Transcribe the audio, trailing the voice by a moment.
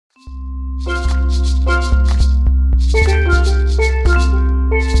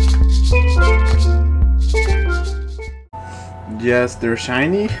Yes, they're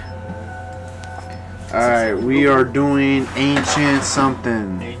shiny. Alright, we are doing ancient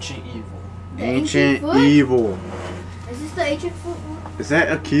something. Ancient evil. Ancient evil. Is this the ancient foot one? Is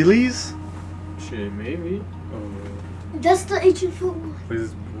that Achilles? Shit, maybe. That's the ancient foot one.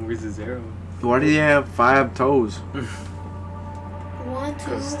 Where's the zero? Why do you have 5 toes? 1, 2,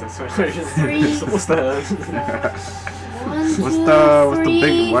 That's what I just 3. What's that? 1, 2, What's the 3,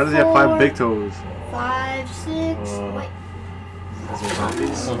 big? Why does he have 5 big toes? 5, 6. Wait. Those are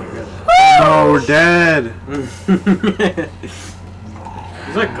zombies? Oh my god. No, we're dead. There's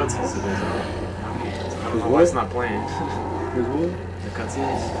like cutscenes to this. I don't know why it's not playing. The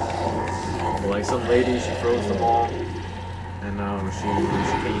cutscenes. Well, like some lady, she froze them all. And she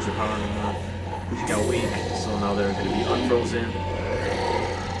can't use her power anymore. She got weak, so now they're gonna be unfrozen.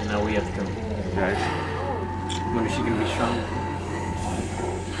 And now we have to kill them. Guys, When is she gonna be strong?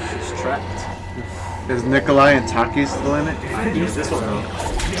 She's trapped. is Nikolai and Taki still in it? I use this one though.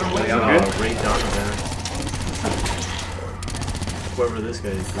 Ray Donovan. Whoever this guy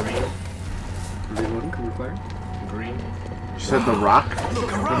is, green. Reloading, can we fire? Green. She said the Rock.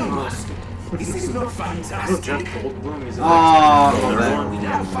 Look around, Master. Is this not Oh, fantastic? Jeff Goldblum. He's in Oh, the man. third one. We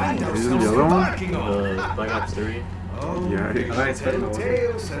now find Isn't ourselves the other one? embarking on The Black Ops 3. Yeah. tell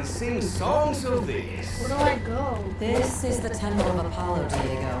tales and sing songs of this. Where do I go? This is the Temple of Apollo,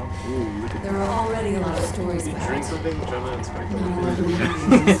 Diego. There are already a lot of stories You about drink it. something, trying to inspect Not a lot them. of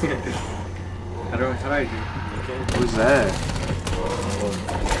meanings. How do I do? Who's that? Oh,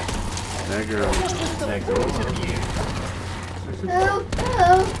 That girl. that girl. Help,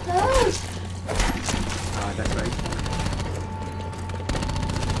 help, help. That's right.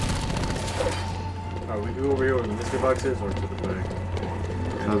 Alright, we go over here where the mystery box is, or to the back?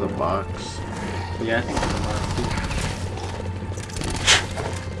 To the box. Yeah, I think it's the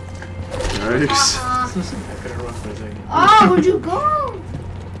Yikes. I couldn't run for a second. Oh, where'd you go?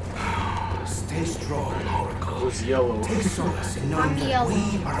 Stay strong, Oracle. Who's yellow? Take solace in knowing I'm that yellow.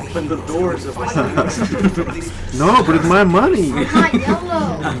 we are Open the doors of my No, but it's my money. I'm not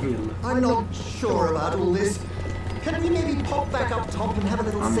yellow. I'm not sure about all this. Can we maybe pop back up top and have a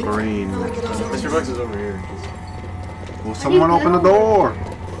little I'm think? green. How we get ourselves Mystery box is over here. Will someone open the door?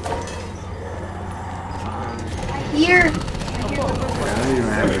 Here. I don't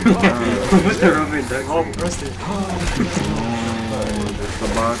even have it. What's the rubber duck? Oh, pressed it. There's the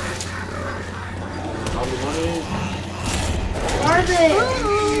box. All the money. Where are they?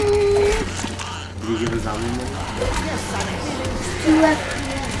 Did you give the zombie money? 2 left.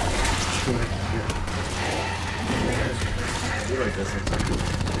 You like this one.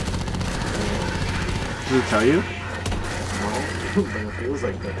 Did it tell you? No, but it feels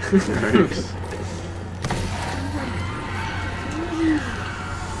like that. Yikes.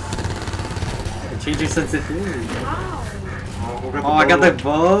 Change your sensitivity. Oh, Oh, I got that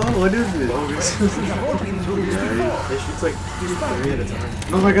bow? What is it? It shoots like 3 at a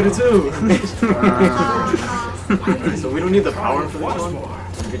time. No, I got it too! Alright, so we don't need the power for this one. We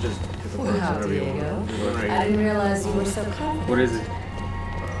could just get the perks Wow, whenever you want. Diego. We're going I right didn't realize you were so confident. What is it? You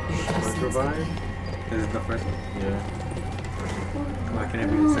should have here. said Revive? This is the first one. Yeah. Why can't I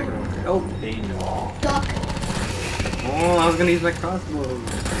be the second one? Oh! Danger. Duck. Oh, I was gonna use my crossbow.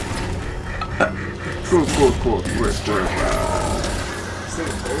 Cool. We're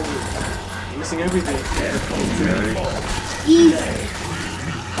You're missing everything. Easy.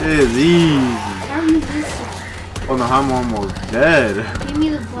 It is easy. How are you missing? Oh no, I'm almost dead. Give me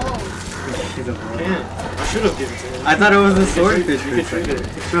the ball. Can't. I should have given it to him. I thought it was a You can swordfish. trade it.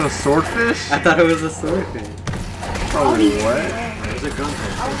 Is that a swordfish? I thought it was a swordfish. Oh, what? There's a gun.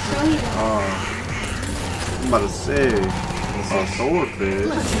 I'll show you that. Oh, I'm about to say a swordfish.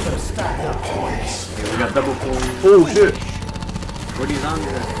 Okay, we got double pull. Oh shit! What are these on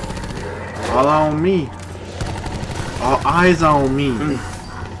there? All on me. All eyes on me.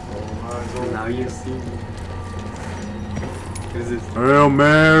 Now you see me. What is this? Hail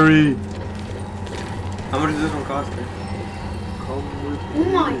Mary. How much does this one cost? Oh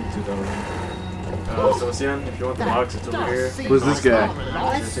my. 2,000. Sebastian, if you want the box, it's over here. Who's this guy?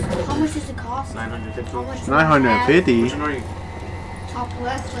 How much does it cost? 950. How much? 950. Which one are you? Top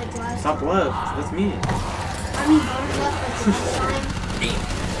left, like last Top time. left. That's me. I mean, bottom left, like last time.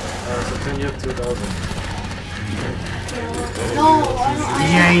 So then you have 2,000. No, I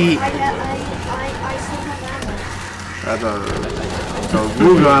Yay. still have ammo. That's a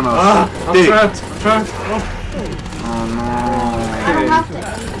glue gun on a I'm stick. trapped. I'm trapped. Oh. Oh no. I don't have to.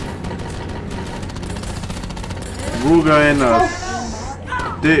 Ruga in a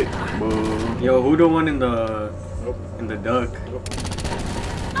stick. Boo. Yo, who the one in the duck?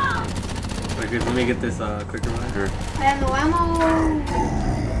 Okay, let me get this quick revive. Here. I have no ammo.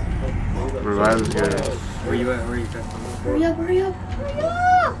 Revive is good. Where you at? Where you at? Hurry up, hurry up, hurry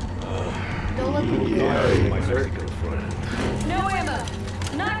up. Don't let me go. No ammo.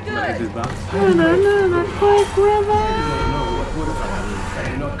 Not Can I hit good. this box?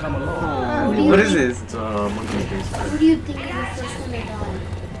 Not come along. What is this? It's a monkey face. Who do you think is the first one to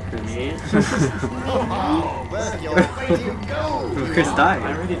die? Me? Oh, well, where do you go? Chris I died.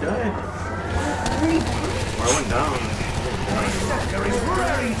 already died. Hurry back. Or I went down. There is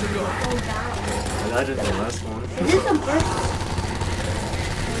ready to go. Go down. I died in the last one. Is this the first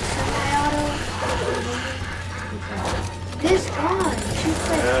semi-auto? This gun shoots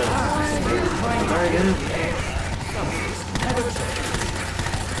like Try again.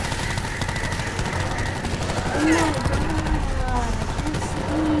 Oh my god.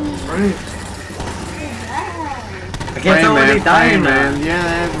 Right. I can't tell when they die Frame now. man. Yeah,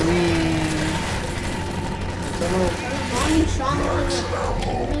 that's me. Mommy shot me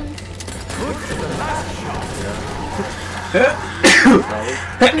with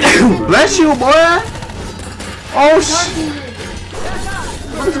Bless you, boy. Oh shit.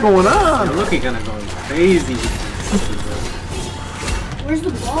 What's going on? You're looking kind of going crazy. Where's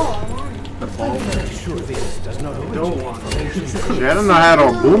the ball? I want it. The ball. Sure, this does not Don't want it. Yeah, I don't know how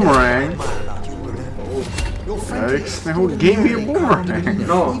to boomerang. Yikes. Who gave me a boomerang?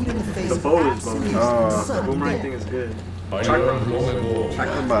 No, the bow is bonus. The boomerang thing is good.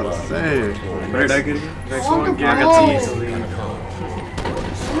 I'm about to say. Where did I get it? Next I want one, the ball. guaranteed to leave.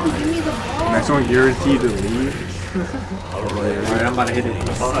 Someone give me the ball. Next one guaranteed to leave. Alright, I'm about to hit it.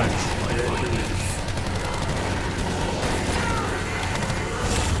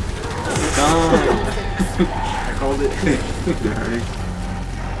 I called it. Yikes.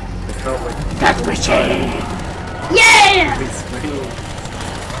 It felt like That's machine. Yeah!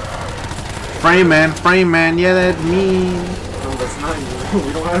 Frame man, yeah, that's me. no, that's not you.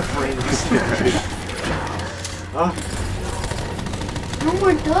 We don't have frames. Ah, No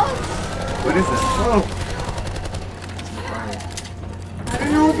more ducks. What is that? oh. I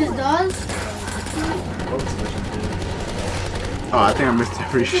don't know what this does. Oh, I think I missed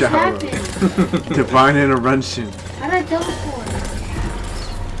every What just shot. happened? Divine intervention. How did I teleport?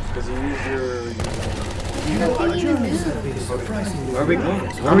 Because you use your... Where are we going?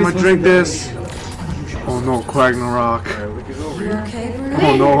 I'm gonna drink this. Oh no, Quagnarok. Alright, we can go over You here. okay, Bruno?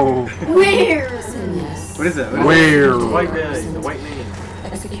 Oh no. Where? Yes. What is that? The Where? white guy, the white man.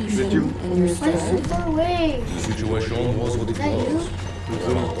 Execution in your Why stead. super away? Situation was what Is that you?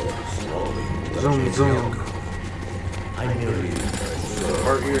 Zoom, zoom.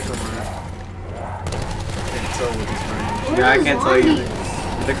 Part here somewhere. Can't tell with this frame. Where Yeah, are I the can't tell you. zombies?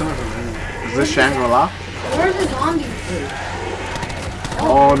 They're coming from there. Is this Shangri-La? Where are the zombies?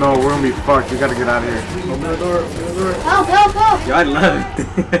 Oh no, we're gonna be fucked. We gotta get out of here. Open the door, open the door. Help, help, help! Yo, I left.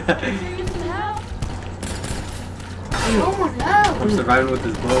 Someone help! I'm surviving with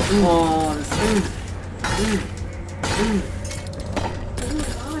this bow. Oh, this thing.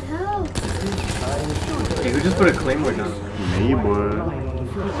 Oh God, help! Hey, who just put a claymore down? Me, boy. Where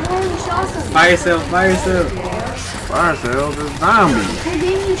are the shotguns? By yourself, by yourself. Fire sale, there's zombies. Who gave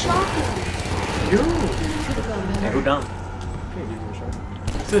me a shotgun? Hey, who down?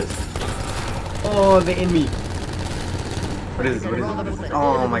 What's this? Oh, the enemy. What is this? What is this?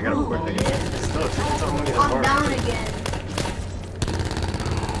 Oh my god, of course I get it. Stuff. Take your time looking at I'm Bart. down again.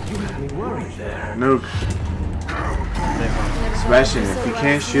 Nuke. Especially if you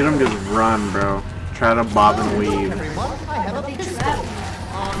can't shoot them, just run, bro. Try to bob and weave. Everyone, I have a They visit. trapped me.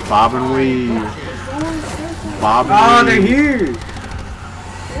 Bob and weave. Go in circles. Bob and Oh, they're weave. here.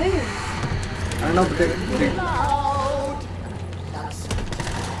 Where? I don't know, but they're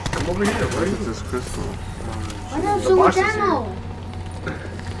Come over here, What buddy. is this crystal? Why do I have so much box is here. ammo?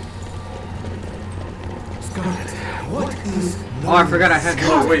 What is Oh, I forgot I had.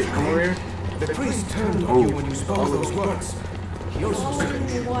 Oh, wait, come over here. the priest turned on you when you spoke those words? He also said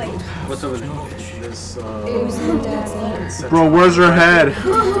What's over there? This, It was in Dad's letter. Bro, where's her head? Is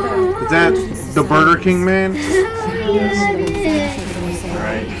that the Burger King man?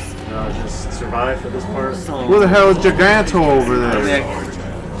 Alright, just survive for this part. Where the hell is Giganto over there?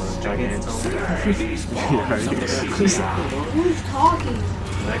 Giganto. Yikes. Who's talking?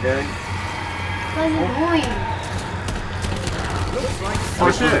 That guy? That's annoying.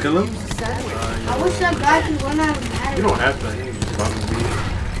 Oh shit. Kill him? I wish that guy could run out of You battery. don't have to. You can just bottom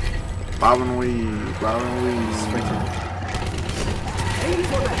beat. Bob and weave. Bob and weave. Any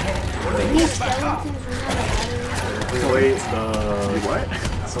skeletons run out of battery? Wait, the... What?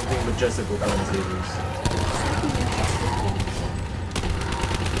 Something majestical commentators.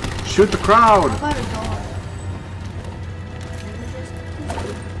 Shoot the crowd. How about a dog?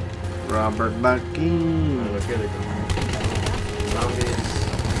 Robert Bucky. Look, here they come. Zombies. You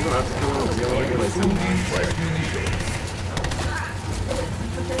don't have to kill them because you only get like 10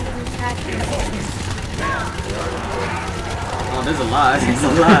 But they're gonna attack you. Oh, there's a lot. There's a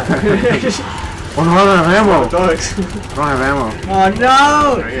lot. Oh, no, I don't have ammo. dogs. I don't have ammo. Oh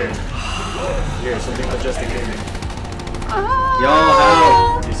no! Right here. Here, something majestic gaming. Yo,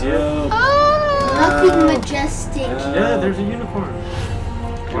 help! You see it? Nothing majestic. Yeah, there's a unicorn.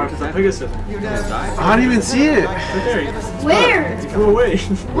 Wow, because I Pegasus. I didn't even see it. Right there. Where? He flew away.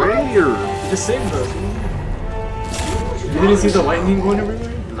 Where? Just saved us. You didn't see the lightning going everywhere?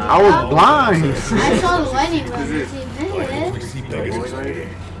 I was blind. I saw the lightning, but I didn't see it. There's an AK.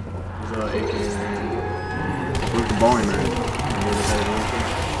 Where's the bowling man?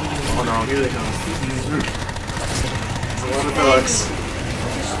 Oh no, here they come. It's a lot of dogs.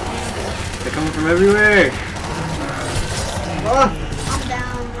 They're coming from everywhere. I'm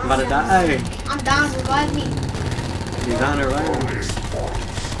down. I'm about to die. I'm down. Revive me. You down or right?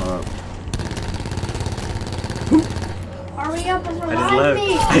 Hurry up and I just revive left.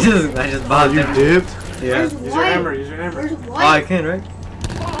 me. I just bought You them. dipped? Yeah. Where's Use your white? hammer, use your hammer. Where's Oh, I white? can, right?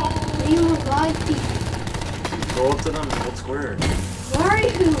 Will you revive people? Go up to them and hold square. Where are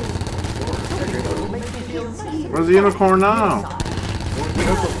you? Where's the unicorn now? Pick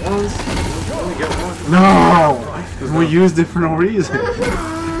up the ones. You only get one. No! We used it for no reason.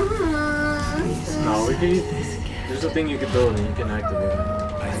 No, we can. There's a thing you can build and you can activate it.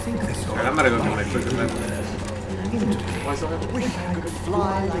 Alright, I'm gonna go get my quick revival. Why so heavy?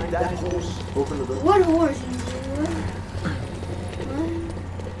 Open the door. What horse?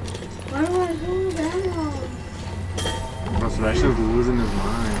 Why do I hold that on? Bro, Sebastian's losing his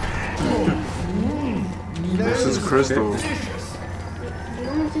mind. This is crystal. The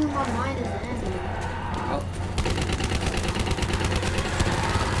only thing on my mind is the end.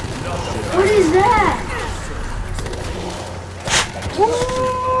 What is that?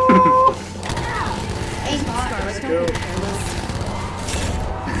 Aim bot. Let's go.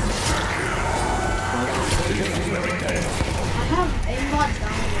 I have aimbot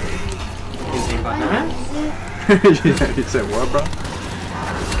down. Is he about I that? use it. Yeah, he said what, bro?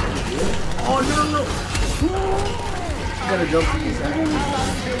 Oh no no! Gotta jump.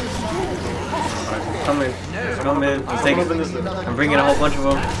 Come in. Come in. I'm taking. I'm bringing a whole bunch of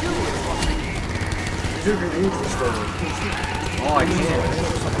them. Use your grenades and stuff. Oh, I can't.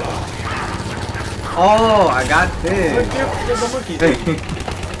 Oh, I got this. Look, there's a monkey. I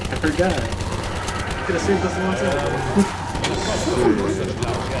forgot. Could have saved us a long time.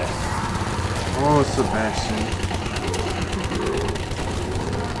 Oh, Sebastian.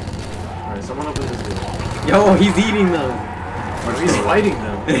 Alright, someone open this door. Yo, he's eating them. Oh, he's fighting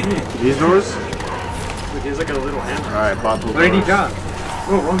them. These doors? Look, he has like a little hammer. Alright, bought those Where did he doors. drop?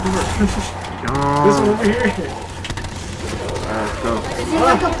 Oh, wrong door. This one Oh. over here. Alright, let's go. Is it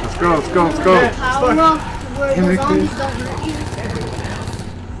like a Let's go, let's go, let's go. power up where the zombies don't hurt you?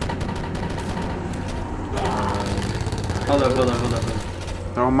 Hold up.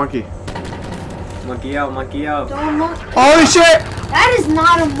 Throw a monkey. Monkey out, monkey out. Don't look. Holy shit! That is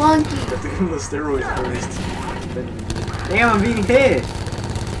not a monkey. Got to give him the steroids first. Damn, I'm being hit.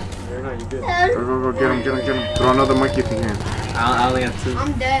 You're not, you good. Go, get him. Throw another monkey if you can. I only have 2.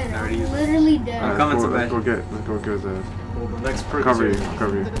 I'm dead. I already used I'm it. literally dead. I'm coming, let's Sebastian. go get his ass. Well, the next perk Cover is you, I'll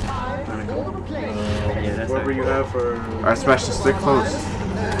cover you. Yeah, that's whatever right. you have for Alright, Sebastian, stick close. Is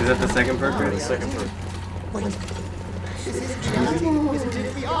that the second perk? the Right? second perk.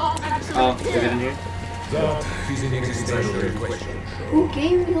 Oh, is it in here? Who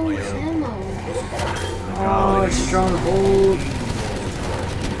gave me all this ammo? Oh, stronghold.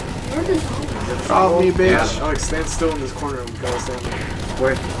 Where the zombies? Drop me, bitch. Alex, stand still in this corner and we gotta stand there.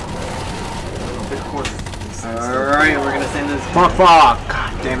 Where? Pick a corner. Alright, we're gonna send this. Fuck. God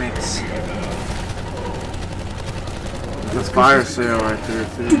damn it. There's fire sale right there,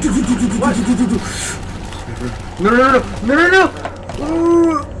 too. No!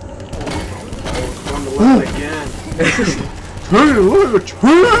 On the left again.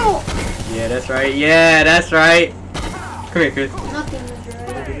 Yeah, that's right. Yeah, that's right. Come here, Chris. Nothing was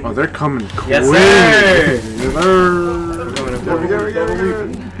right. Oh, they're coming quick. Yes, sir. Yes, sir.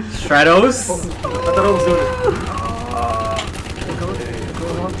 Stratos. I thought I was doing it.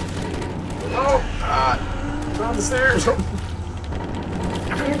 Oh, God. Down the stairs. There's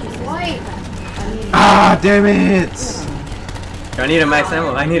white. Ah, damn it. I need a max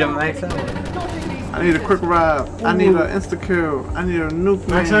ammo. I need a max ammo. I need a quick revive. I need an insta kill. I need a nuke.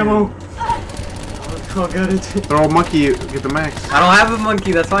 Max man. ammo. Oh, got it. Throw a monkey, get the max. I don't have a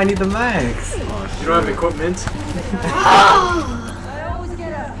monkey, that's why I need the max. You don't have equipment.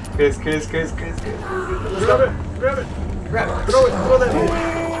 Chris. Grab it. Grab it. Throw that one.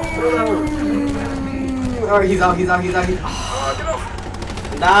 Oh, he's out. Get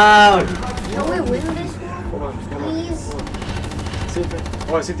off. Down. Can we win this one? Hold on. Please?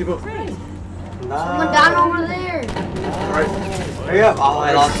 Oh, I see people. Someone down over there. Alright. Hurry up. Oh,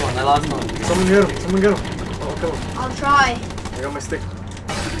 I lost one. Someone get him. Oh, come on. I'll try. I got my stick.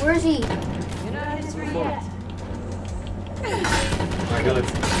 Where is he? My God.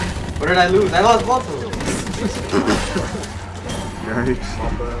 What did I lose? I lost both of them. Yikes.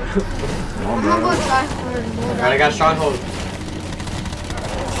 I'm gonna go try for more. Alright, I got stronghold.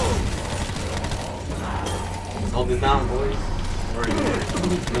 Hold this down, boys. Where are you?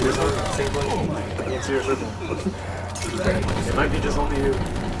 Remember something? Same one. I can't see your circle. It might be just only you.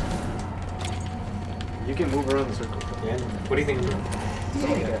 You can move around the circle. Yeah. What do you think?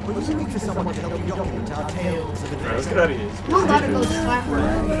 Alright, let's get out of here. I'm about to go try for it.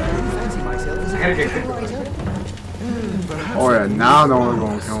 I gotta get quick. Oh yeah, now no one's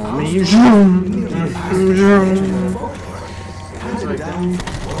gonna come on me.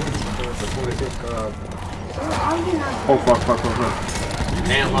 Oh fuck.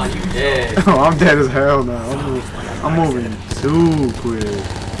 Damn, man, you dead. Oh, I'm dead as hell now. I'm moving too quick.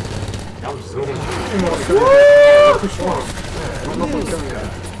 I'm zooming.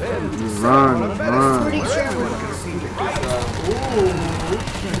 Run. Pretty sure.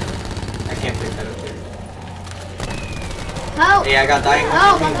 I can't take that up there. Help! Hey, I got dying.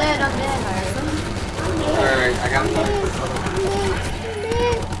 Help! I'm dead. Alright, I got him.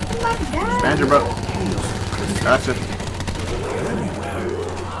 I'm about to die. Bandit, bro. Gotcha.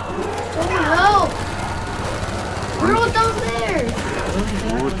 Someone help! We're all down there.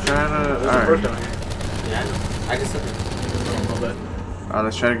 We're trying to. Bird Alright. down here. Yeah, I just said that. Alright,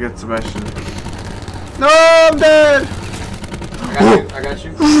 let's try to get Sebastian. No, I'm dead! I got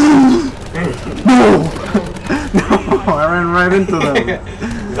you. No! No, I ran right into them.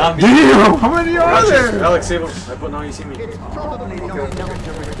 Zombie. Damn, how many are there? Alex, save him. I put now you see me. Here.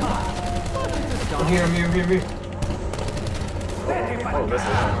 Oh, that's it.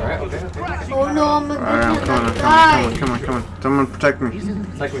 Alright, okay. Oh no, I'm Alright, gonna I'm die. coming. Someone protect me.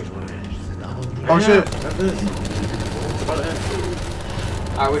 Like me. Oh shit. That's this. It's about to end.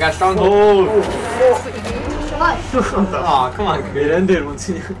 Alright, we got stronghold. What? Oh, come on, It kid. ended once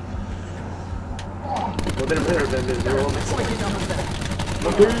you. Well, didn't matter if it ended. They were all mixed.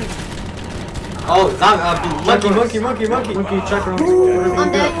 Oh, zombie. Monkey. Monkey, chakra.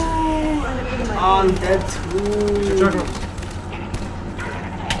 I'm dead. I'm dead too. Chakra.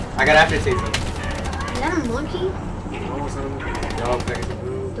 I got aftertaste. Is that a monkey? Almost on him. Yo, package of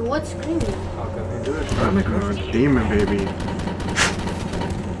blue. Then what's screaming? Okay. Do it. Try my card. Demon baby.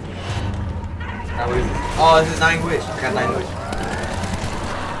 Alright, what is this? Oh, this is Dying Witch. I got Dying Witch.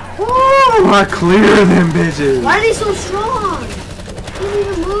 Woo! I clear them bitches. Why are they so strong? They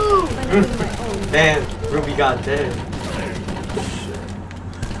didn't even move. Damn, Ruby got dead.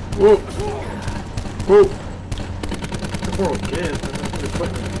 Whoa. Whoa. The poor old kid.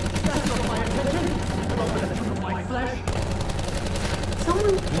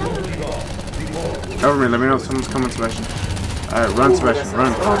 Someone. Cover me, let me know if someone's coming, Sebastian. Alright, run, Sebastian,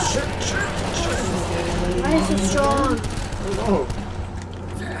 run. Oh shit. Why are they so strong? Oh.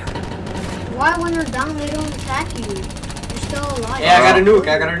 Why when they're down they don't attack you? You're still alive. Yeah, I got a nuke.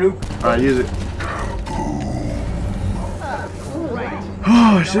 Alright, use it.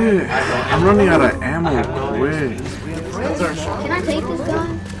 Oh shit. I'm running out of ammo quick. Can I take this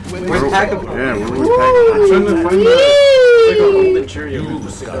gun? Where's packable? Yeah, we're I'm trying to find the. It's like a golden cherry.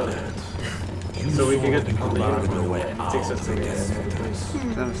 So we can get the uniform. It takes us to the Is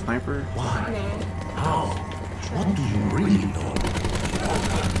that a sniper? What do you really know?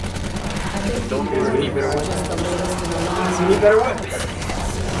 Don't worry. We need better weapons.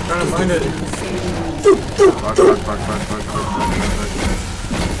 I'm trying to find it. Fuck.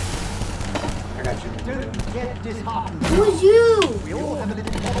 I got you. Who's you?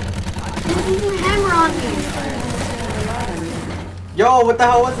 Who's using a hammer on me? Yo, what the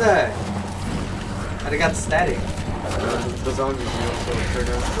hell was that? I got static. The zombies, you also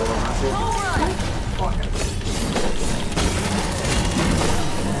trigger us.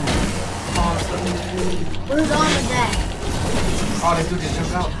 Where's on the deck? Oh, this dude just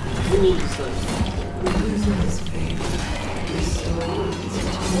jumped out.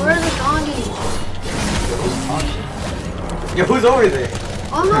 Where are the zombies? Yo, who's over there?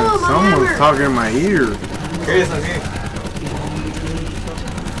 Oh no, my Someone's hammer! talking in my ear. Chris, I'm here.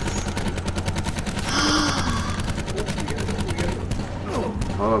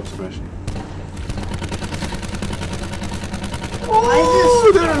 help, Sebastian. Why is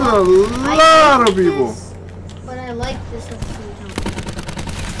Oh, this? there's a I lot hate of people. this, but I like this at the same time.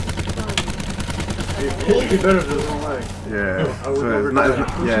 It'd be better if there's no lag. Yeah, I would so never it's not, do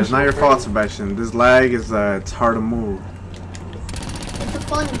that. yeah, it's not your fault, Sebastian. This lag is it's hard to move. It's a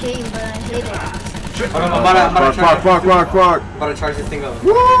fun game, but I hate it. Hold on, I'm about to charge Fuck. about to charge this thing up.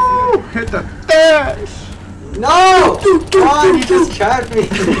 Woo! Hit the dash! No! Come on, you just trapped me.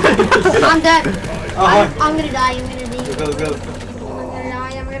 I'm dead. Oh, I'm gonna die. I'm gonna die. let's go, let's go.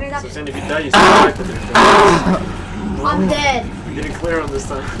 I'm gonna die. So Sandy, if you die, you still back to the I'm dead. You didn't clear on this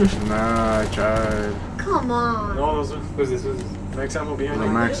time. Nah, I tried. Come on. No, those are Who's this? Who's this? next ammo behind The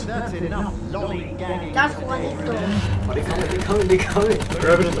you. max. That's enough lollygagging. That's one hit though. Oh, they coming.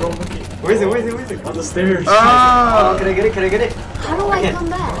 Grab it and throw a monkey. Where is it? On the stairs. Oh, Ah! can I get it? How do I come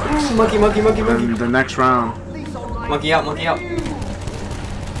back? Ooh, monkey. Then the next round. Monkey out.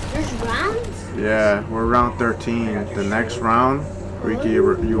 There's rounds? Yeah, we're round 13. The next round, you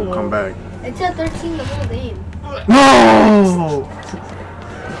will come back. It said 13 the whole game. No!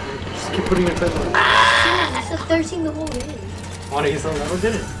 Just keep putting your thumb on. Yeah, it said 13 the whole game. Wanna use some? No,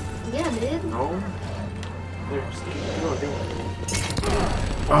 didn't. Yeah, it did. No. There, just keep going.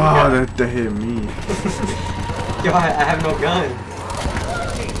 Oh, that hit me. Yo, I have no gun.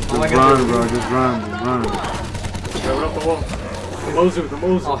 Oh my Just god. run, bro. Just run. Grab it up the wall. The Mozu.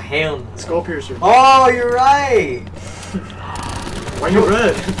 Oh hell. Skull piercer. Oh, you're right. Why are you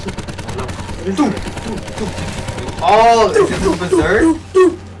red? What is it? Oh, is this berserk?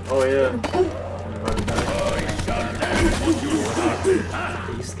 Oh yeah.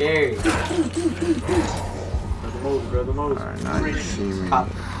 You scary. Grab the Mozu. Alright, now you see me. Pop.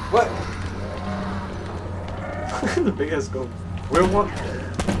 What? The big ass skull. Where one?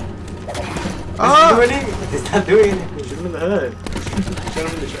 Is he doing it? He's not doing it. Shoot him in the head. Shoot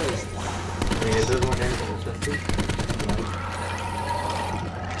him in the chest. Yeah, it does more damage than the chest too.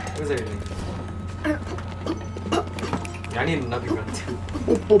 Where's everything? I need another gun too.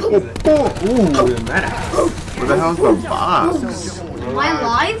 Ooh, where the hell's the box? Am I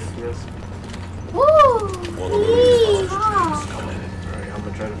live? Yes. Woo! Yeehaw. Alright, I'm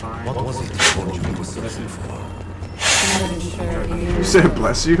gonna try to find. Not even sure You said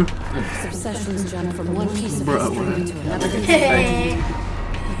bless you? Obsessions jump from one piece of Bruh, history what? to another.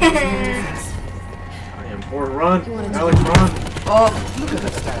 I am poor. Run. Alex, run.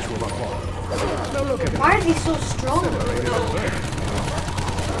 Why are they so strong?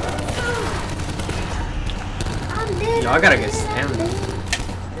 I'm dead. Yo, I gotta get stamina.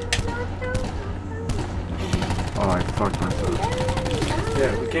 Oh, I fucked myself.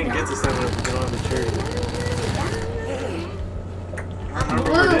 Yeah, we can't get to stamina if we don't have the cherry. I I'm don't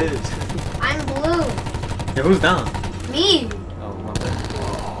know where it blue. is. I'm blue. Yo, who's down? Me. Oh, my bad.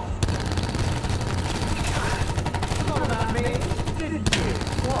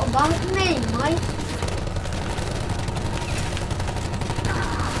 What about me, Mike?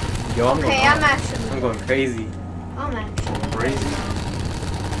 Yo, I'm Okay, I'm going crazy. I'm actually. Crazy.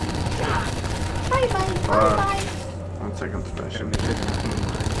 Bye. 1 second, Sebastian.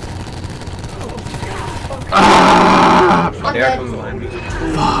 Oh, there comes behind me.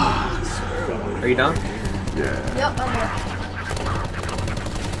 Are you down? Yeah. Yep, I'm dead.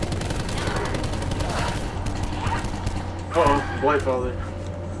 Uh-oh, Blight Father.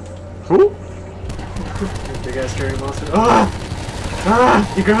 Who? Big ass cherry monster. Ah!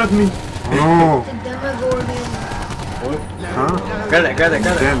 Ah! He grabbed me! Oh. The Demogorgon. Huh? Grab that.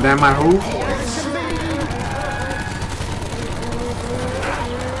 Damn my who?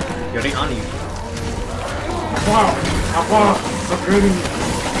 Yo, they on you. Wow! Wow! Stop grabbing me!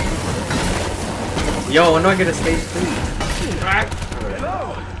 Yo, when do I get a stage 3?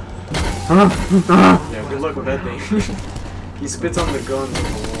 Yeah, good luck with that thing. He spits on the guns on the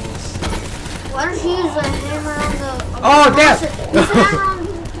walls. Why don't you use a hammer on the... Oh, damn! Use a hammer on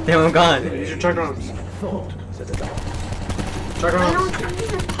the... Damn, I'm gone. Use your chuck arms. Chuck Why arms. don't you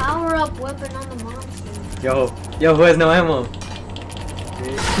use a power-up weapon on the monster? Yo, who has no ammo?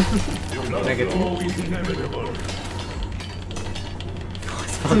 Negative.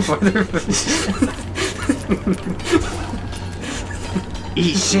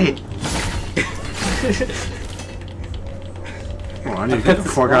 Eat shit. Oh, I need to get the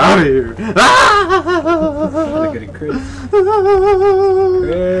fuck out of here. Look at it, Chris.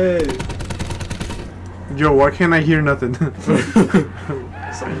 Yo, why can't I hear nothing?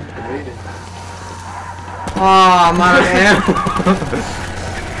 Someone debated. Oh, I'm out of ammo.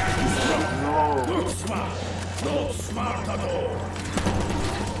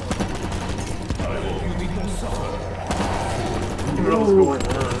 what was going on.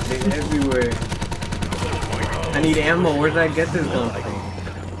 They're everywhere. I need ammo. Where did I get this gun from?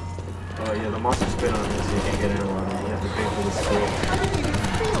 Oh yeah, the monster spit on this, so you can't get ammo on it. You have to pay for the skill.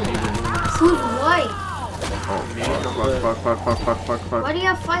 Who's white? Fuck. Why do you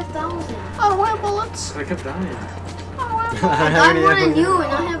have 5,000? Oh, why bullets? I kept dying. I got more than you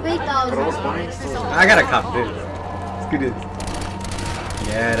and I have But I was 8,000. buying stuff. I gotta cop this. Let's do this.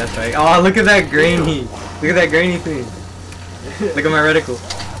 Yeah, that's right. Oh, look at that grainy. Look at that grainy thing. Look at my reticle.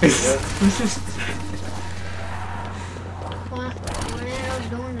 When I was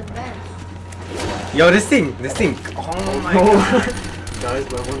doing the best. Yo, this thing. Oh my god. Guys,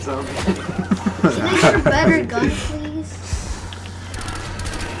 by one zombie. Can I get a better gun, please?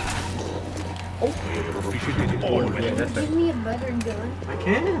 Yeah, that's Give right. me a better gun. I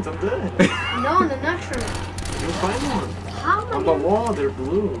can't, I'm dead. No, the natural. You'll find one. How On am the I wall, they're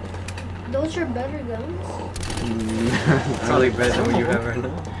blue. Those are better guns? Probably better than what you have right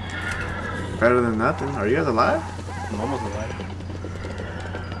now. Better than nothing. Are you guys alive? I'm almost alive.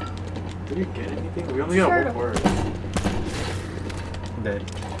 Did you get anything? We only got one word. Dead.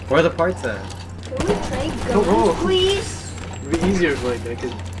 Where are the parts at? Can we trade No, no. guns, please? It'd be easier if like I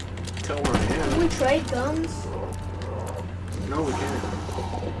could tell where I Can am. we trade guns? No, we can't.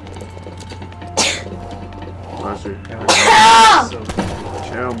 Monster. Ah! So,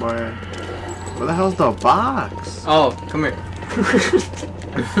 Chill, boy. Where the hell's the box? Oh, come here.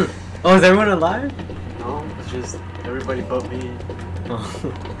 Oh, is everyone alive? no, it's just everybody but me.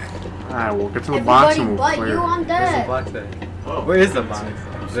 Oh. Alright, we'll get to the box Everybody and we'll but clear you, it. I'm Where's the dead. box at? Oh, Where is the box?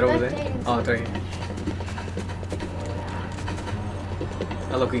 Is it over there? Spectating. Oh, it's right here.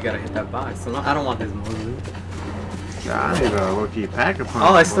 Oh, look, we gotta hit that box. So I don't want this movie. Yeah, I need a low-key pack of punch.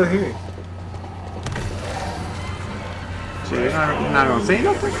 Oh, it's still here. Shit, you're not gonna say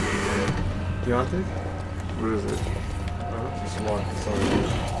nothing? You want this? What is it? just walk. Sorry.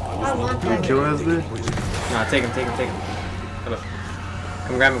 I want You that. killing us, bitch? Nah, take him. Hello.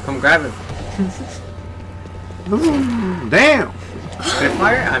 Come grab him. Damn! Did it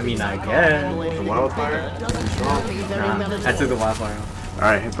fire? I mean, I guess. The wildfire? Strong. Nah, I took the wildfire off.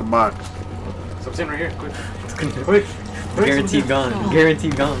 Alright, hit the box. So I'm sitting right here. Quick. Quick. Guaranteed gone.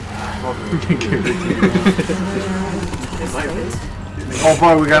 Guaranteed gone. Oh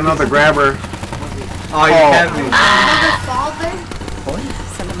fuck, we got another grabber. Oh, you Oh. have me. Another father?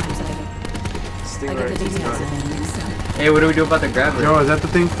 Stingray. Hey, what do we do about the grabber? Yo, is that the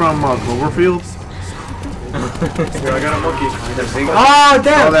thing from Cloverfield? Yo, I got a monkey. The big- Oh, Throw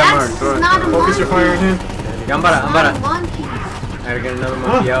damn! that mark, That's throw it. not a Focus your monkey. fire on him. Yeah, I'm about Not a to. monkey. I gotta get another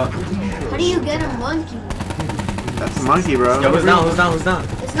monkey out. How do you get a monkey? That's a monkey, bro. Yo, who's down?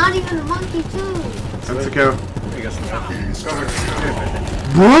 It's not even a monkey too. That's a kill. We got some.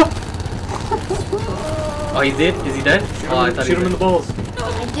 What? Oh, he did? Is he dead? Oh, I thought he Shoot him in the balls.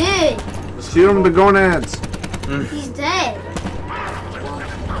 I did. Shoot him the gonads. He's dead.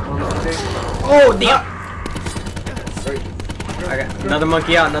 Oh, damn! I got another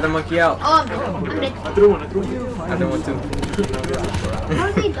monkey out. Oh, I'm dead. I threw one. I did one too. How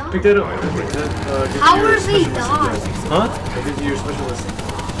did he die? Pick that up. How was he die? Huh? That gives you your specialist.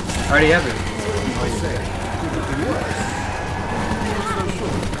 I already have it.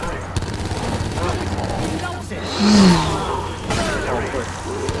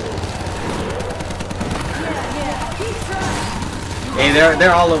 Hey,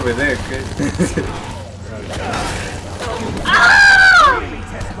 they're all over there, Chris.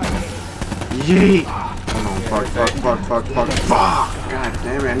 Yeet. Oh no, fuck. God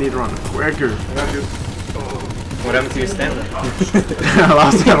damn it, I need to run quicker. What happened to your stamina? I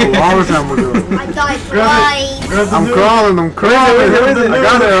lost that a long time ago. I died twice. I'm crawling. I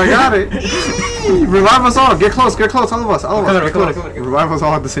got it. Revive us all. Get close, all of us. Come on. Revive us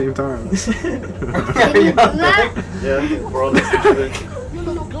all at the same time. Can you do that? Yeah, we're all next to each other.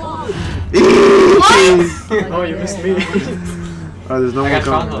 What? Oh, you missed me. There's no I one got coming.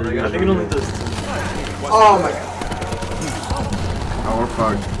 stronghold, I think it only does. Oh my god. Oh, we're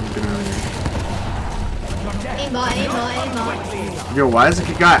fucked. Get out of here. Aimbot. Yo, why is it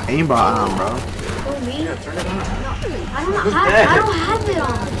got aimbot on, bro? Who, me? Yeah, turn it on. I don't have it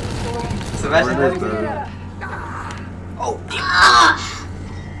on. Sebastian, Where is the...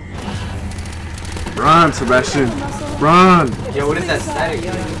 Run, Sebastian. Run. yo, what is that static?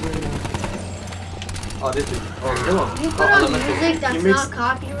 Oh, this is. Oh, You put on music that's mixed- not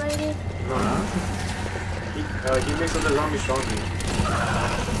copyrighted? He makes other zombies stronger.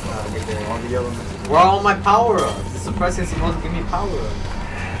 Right there, on the yellow. where are all my power-ups? The suppressor is supposed to give me power-ups.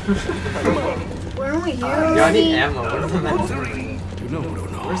 Weren't we here Yo, I already? need ammo. What is the map?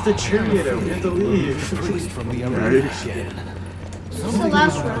 Where's the cheerleader? We have to leave. Is this the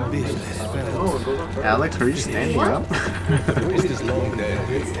last round? Alex, are you standing up? I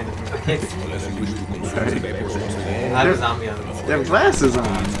have a zombie on me. They have glasses on.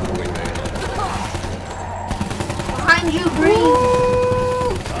 Behind you, green.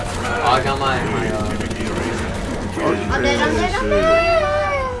 Oh, I got my I'm dead, I'm dead, I'm dead.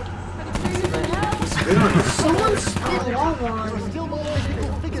 Someone spit lava on me.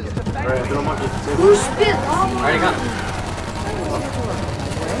 Alright, throw a monkey. Who spit lava? already got him.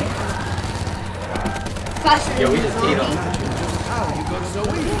 Faster Yo, than we the just ate zombie. him.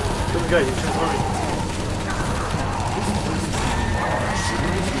 Good guy, you should run.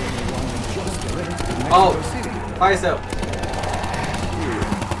 Oh, fire cell.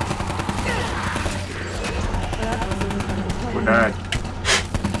 We're dead.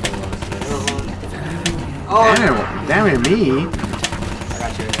 Oh, Damn it, me. I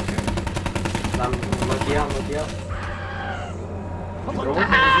got you. I'm lucky out, lucky out.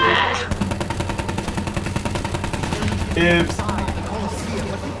 Dibs. I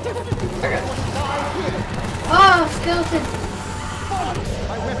got it. Oh, skeleton.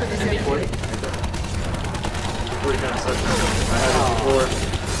 MP40. Pretty kind of sucks. I had it before.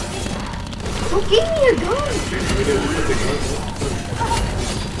 Who gave me a gun? We did put the guns.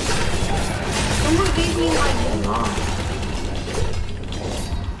 Someone gave me my gun.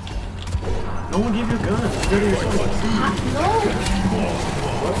 No one gave you a gun. You did it yourself. No.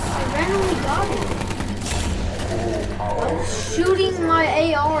 I randomly got it. I was shooting my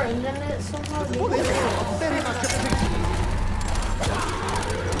AR and then it somehow gave me it.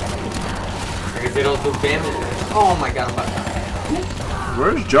 I guess they don't do damage. Oh my god, I'm about to die.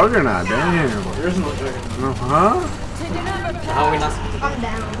 Where's Juggernaut? Damn. There is no dragon. No, huh? How are we not supposed I'm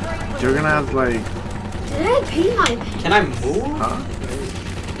down. Juggernaut's like, Did I pee my pants? to... Can I move? huh?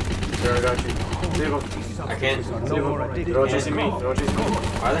 There, I got you. Save him. I can't. Save him. They're all chasing me. They're all chasing me.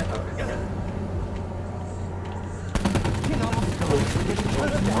 Are they? Okay.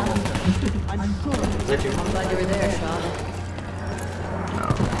 Is that you? I'm glad you were there, Sean. No.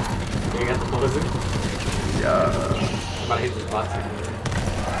 You got the bullets? Yeah. I'm about to hit this box.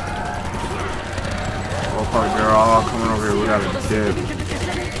 Oh fuck, they're all coming over here. We gotta dip.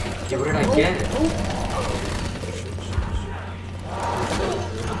 Yeah, what did I get?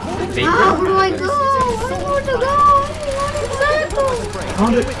 Ah, where do I go? I don't know where to go.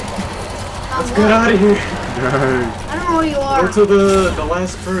 Found it. Let's get out of here. Guys. I don't know where you are. Go to the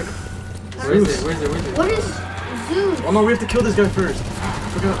last perk. Where is it? Where is it? Where is it? What is Zeus? Oh no, we have to kill this guy first.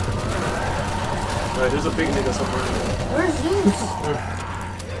 Forgot. Alright, there's a big nigga somewhere. Where's Zeus?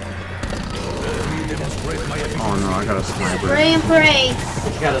 Oh no, I got a sniper. Pray and pray.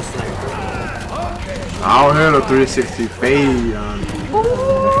 You got a sniper. I'll hit a 360 fade on.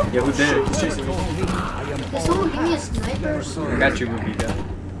 Yeah, who did it? He's chasing me. Did someone give me a sniper? I got you, Rubika.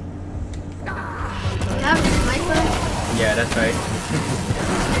 You have a sniper? Yeah, that's right.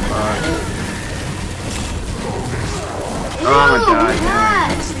 Oh my god, what?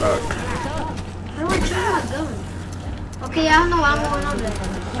 damn. I'm stuck. How do I change my gun? Okay, I have no ammo and I'm dead.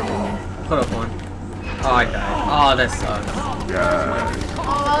 Put up one. Oh, I died. Oh, that sucks. God.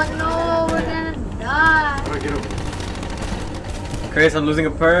 Oh no, we're gonna die. Alright, get him. Chris, I'm losing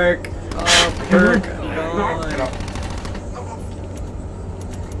a perk. Oh, perk. I'm gone. Where's the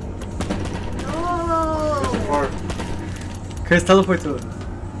No. part? Chris, teleport to it.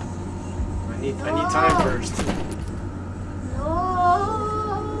 I need time first. No.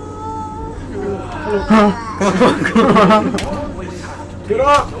 Get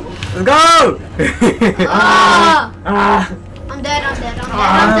up! Let's go! Ah! Ah! I'm dead, I'm dead, I'm dead,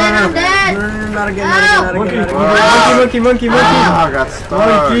 I'm dead, I'm dead. Not again, Ow! not again, not again. Monkey. Monkey. Oh, I got stuck.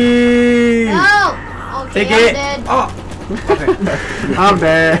 Monkey! No. Okay, Take I'm it. dead. Oh! Okay. I'm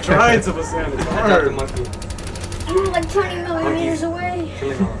dead. Trying to withstand it's I dropped the hard. monkey. I'm like 20 millimeters away. Kill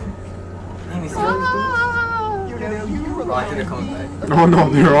him off. Let me see. Ah! Oh, I think they're coming back. Oh no,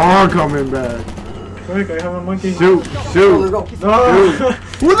 they're all coming back. Quick, I have a monkey. Shoot, shoot. No!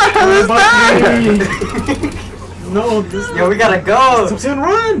 Who the hell is that? No, this Yo, we gotta go! Stop saying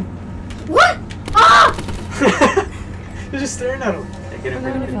run! What? Ah! You're just staring at him. Get him,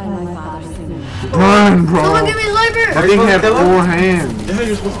 I'm going to find my father soon. Run, bro. Someone give me a sniper! That thing had 4 hands. Yeah,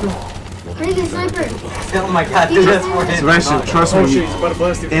 you're supposed to go. Bring a sniper. Oh my god, dude, that's more hits. Sebastian, trust Oh me. shit, he's about to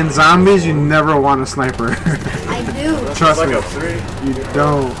blast you. In zombies, you never want a sniper. I do. Trust like me. a 3. You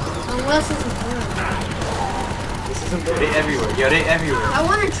don't. Unless it's a bird. This isn't They bad. everywhere. Yo, they everywhere. I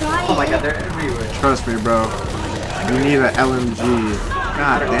want to try Oh my it. god, they're everywhere. Trust me, bro. You need an LMG.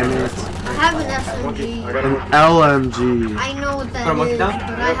 God damn it. I have an I SMG. got An it. LMG. I know what that Put a monkey is, down?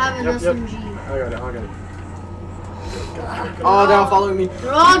 but I have an Yep. SMG. I got it. Oh, they're all following me.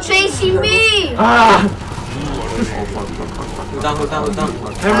 They're all chasing me. Ah! Who's down? Who's down? Who's down?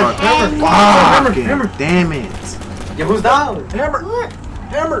 Hammer! Hammer! Damn it! Yeah, who's down? Hammer! What?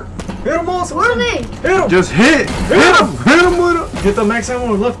 Hammer! Hit him all! Where are they? Hit him! Just hit him with him. Get the max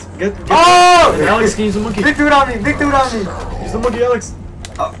ammo left. Get Oh! Alex, can use the monkey. Big dude on me! Big dude on me! Use the monkey, Alex.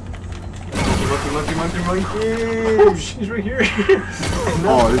 Monkey. Oh, she's right here.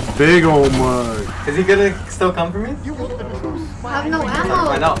 Oh, this big old mug. Is he gonna still come for me? I have no Find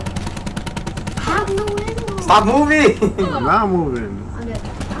ammo. out. I have no ammo. Stop moving! I'm not moving. I'm dead.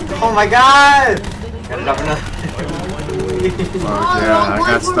 Oh my god! Gotta drop another. Fuck yeah, I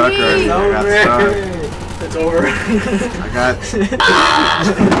got stuck right It's there. I got over. stuck. It's over. I got.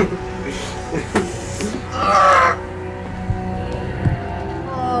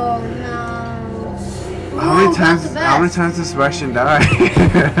 Oh no. How many times does Sebastian die?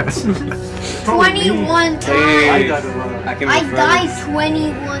 21 times. I got it wrong. I can I move further. died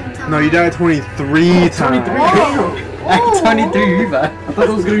 21 times. No, you died 23 times. Whoa. Like 23 revive. I thought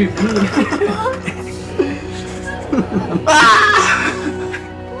it was gonna be me.